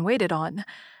nursed and waited on,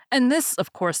 and this,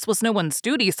 of course, was no one's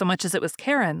duty so much as it was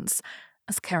Karen's,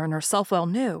 as Karen herself well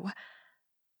knew.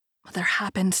 But there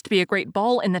happened to be a great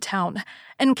ball in the town,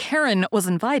 and Karen was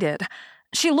invited.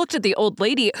 She looked at the old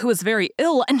lady, who was very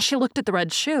ill, and she looked at the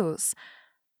red shoes.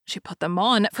 She put them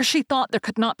on, for she thought there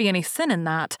could not be any sin in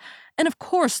that, and of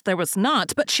course there was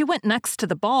not, but she went next to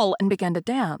the ball and began to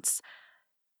dance.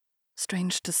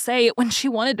 Strange to say, when she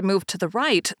wanted to move to the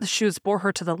right, the shoes bore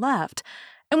her to the left,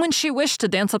 and when she wished to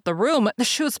dance up the room, the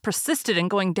shoes persisted in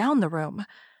going down the room.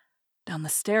 Down the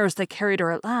stairs they carried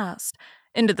her at last,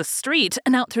 into the street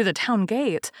and out through the town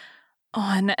gate.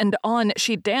 On and on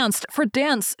she danced, for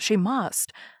dance she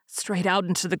must, straight out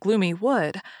into the gloomy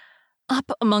wood. Up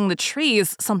among the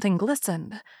trees something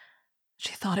glistened.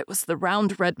 She thought it was the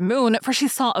round red moon, for she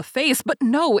saw a face, but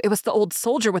no, it was the old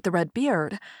soldier with the red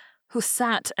beard, who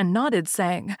sat and nodded,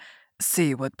 saying,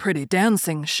 "See what pretty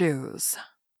dancing shoes."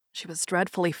 She was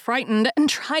dreadfully frightened and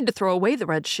tried to throw away the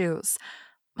red shoes,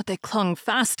 but they clung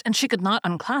fast and she could not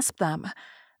unclasp them.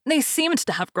 They seemed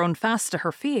to have grown fast to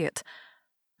her feet.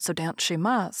 So dance she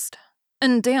must.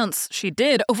 And dance she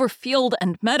did over field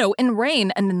and meadow, in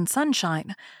rain and in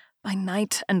sunshine. By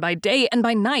night and by day, and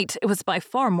by night it was by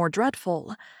far more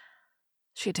dreadful.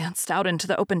 She danced out into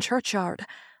the open churchyard,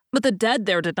 but the dead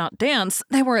there did not dance.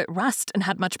 They were at rest and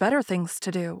had much better things to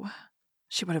do.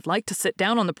 She would have liked to sit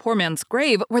down on the poor man's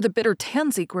grave where the bitter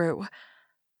tansy grew,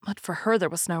 but for her there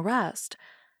was no rest.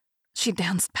 She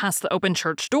danced past the open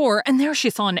church door, and there she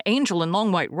saw an angel in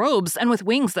long white robes and with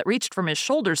wings that reached from his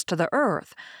shoulders to the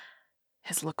earth.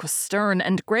 His look was stern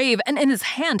and grave, and in his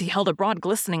hand he held a broad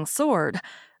glistening sword.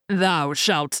 "Thou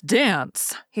shalt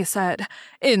dance," he said,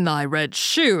 "in thy red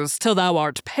shoes till thou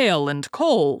art pale and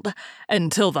cold, and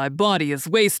till thy body is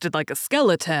wasted like a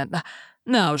skeleton.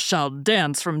 Thou shalt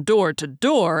dance from door to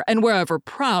door, and wherever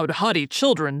proud, haughty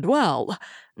children dwell.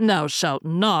 Thou shalt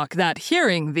knock, that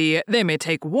hearing thee, they may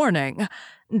take warning.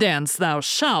 Dance thou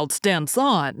shalt, dance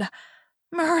on."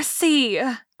 "Mercy!"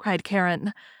 cried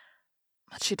Karen.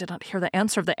 But she did not hear the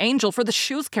answer of the angel, for the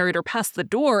shoes carried her past the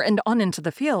door and on into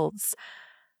the fields.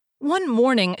 One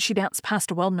morning, she danced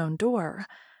past a well-known door.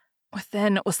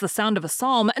 Within was the sound of a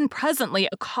psalm, and presently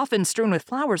a coffin strewn with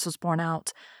flowers was borne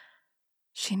out.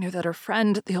 She knew that her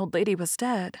friend, the old lady, was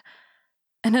dead.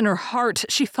 And in her heart,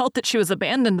 she felt that she was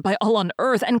abandoned by all on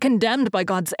earth and condemned by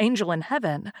God's angel in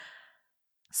heaven.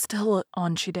 Still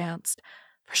on she danced,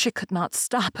 for she could not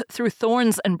stop, through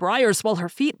thorns and briars while her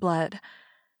feet bled.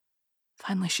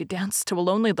 Finally, she danced to a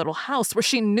lonely little house where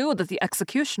she knew that the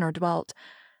executioner dwelt.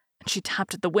 And she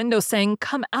tapped at the window, saying,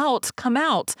 "Come out, come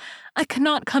out. I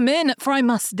cannot come in, for I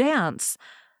must dance."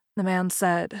 The man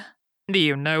said, "Do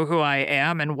you know who I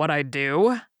am and what I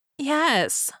do?"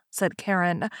 "Yes," said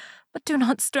Karen, "but do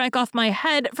not strike off my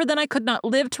head, for then I could not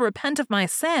live to repent of my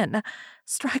sin.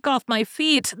 Strike off my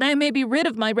feet, that I may be rid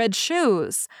of my red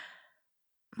shoes."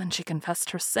 Then she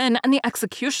confessed her sin, and the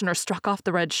executioner struck off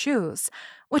the red shoes,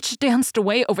 which danced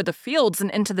away over the fields and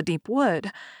into the deep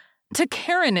wood. To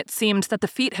Karen, it seemed that the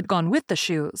feet had gone with the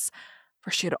shoes, for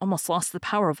she had almost lost the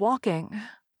power of walking.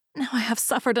 "Now I have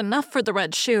suffered enough for the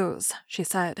red shoes," she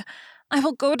said. "I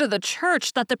will go to the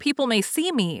church that the people may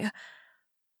see me."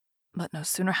 But no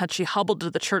sooner had she hobbled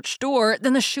to the church door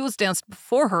than the shoes danced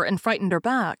before her and frightened her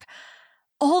back.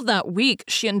 All that week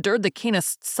she endured the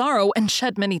keenest sorrow and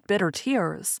shed many bitter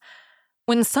tears.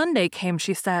 When Sunday came,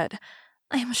 she said,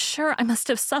 "I am sure I must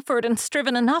have suffered and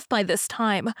striven enough by this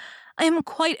time. I am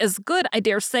quite as good, I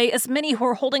dare say, as many who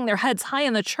are holding their heads high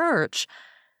in the church."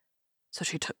 So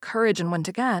she took courage and went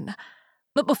again.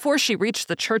 But before she reached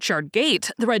the churchyard gate,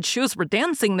 the red shoes were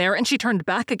dancing there, and she turned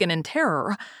back again in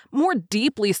terror, more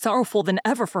deeply sorrowful than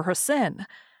ever for her sin.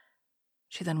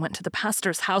 She then went to the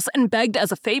pastor's house and begged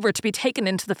as a favor to be taken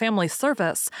into the family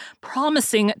service,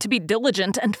 promising to be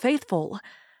diligent and faithful.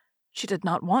 She did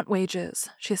not want wages,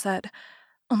 she said,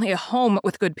 only a home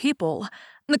with good people.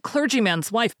 The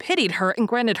clergyman's wife pitied her and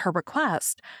granted her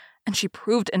request, and she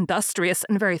proved industrious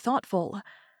and very thoughtful.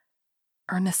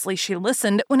 Earnestly she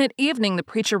listened when at evening the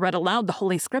preacher read aloud the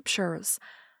Holy Scriptures.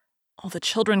 All the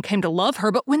children came to love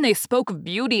her, but when they spoke of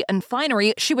beauty and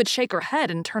finery, she would shake her head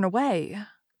and turn away.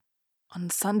 On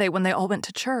Sunday, when they all went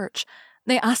to church,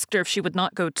 they asked her if she would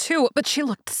not go too, but she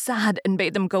looked sad and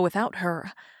bade them go without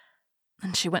her.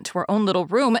 Then she went to her own little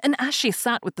room, and as she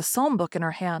sat with the psalm book in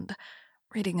her hand,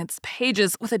 reading its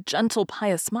pages with a gentle,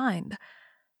 pious mind,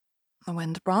 the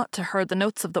wind brought to her the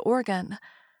notes of the organ.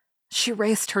 She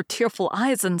raised her tearful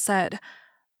eyes and said,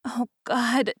 "Oh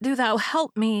God, do thou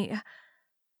help me."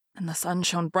 And the sun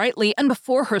shone brightly, and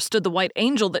before her stood the white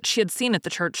angel that she had seen at the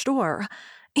church door.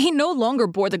 He no longer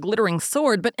bore the glittering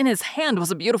sword, but in his hand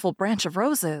was a beautiful branch of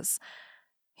roses.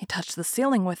 He touched the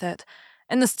ceiling with it,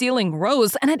 and the ceiling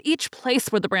rose, and at each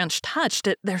place where the branch touched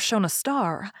it, there shone a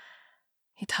star.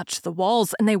 He touched the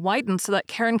walls, and they widened so that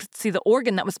Karen could see the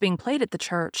organ that was being played at the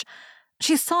church.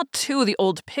 She saw, too, the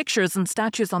old pictures and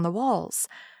statues on the walls,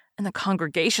 and the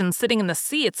congregation sitting in the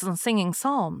seats and singing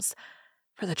psalms.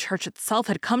 For the church itself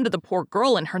had come to the poor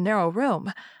girl in her narrow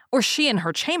room, or she in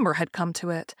her chamber had come to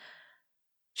it.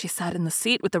 She sat in the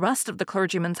seat with the rest of the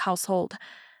clergyman's household,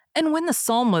 and when the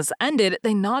psalm was ended,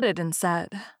 they nodded and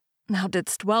said, "Thou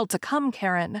didst well to come,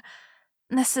 Karen."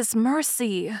 "This is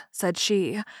mercy," said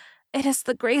she. "It is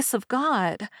the grace of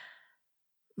God."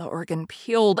 The organ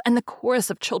pealed, and the chorus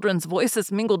of children's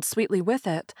voices mingled sweetly with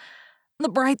it. The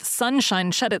bright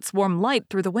sunshine shed its warm light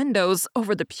through the windows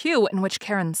over the pew in which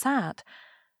Karen sat.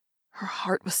 Her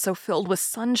heart was so filled with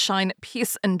sunshine,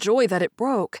 peace, and joy that it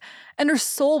broke, and her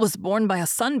soul was borne by a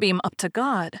sunbeam up to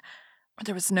God, where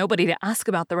there was nobody to ask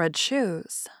about the red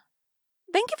shoes.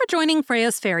 Thank you for joining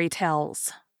Freya's Fairy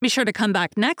Tales. Be sure to come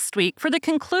back next week for the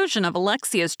conclusion of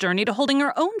Alexia's journey to holding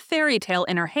her own fairy tale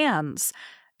in her hands,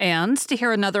 and to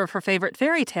hear another of her favorite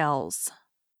fairy tales.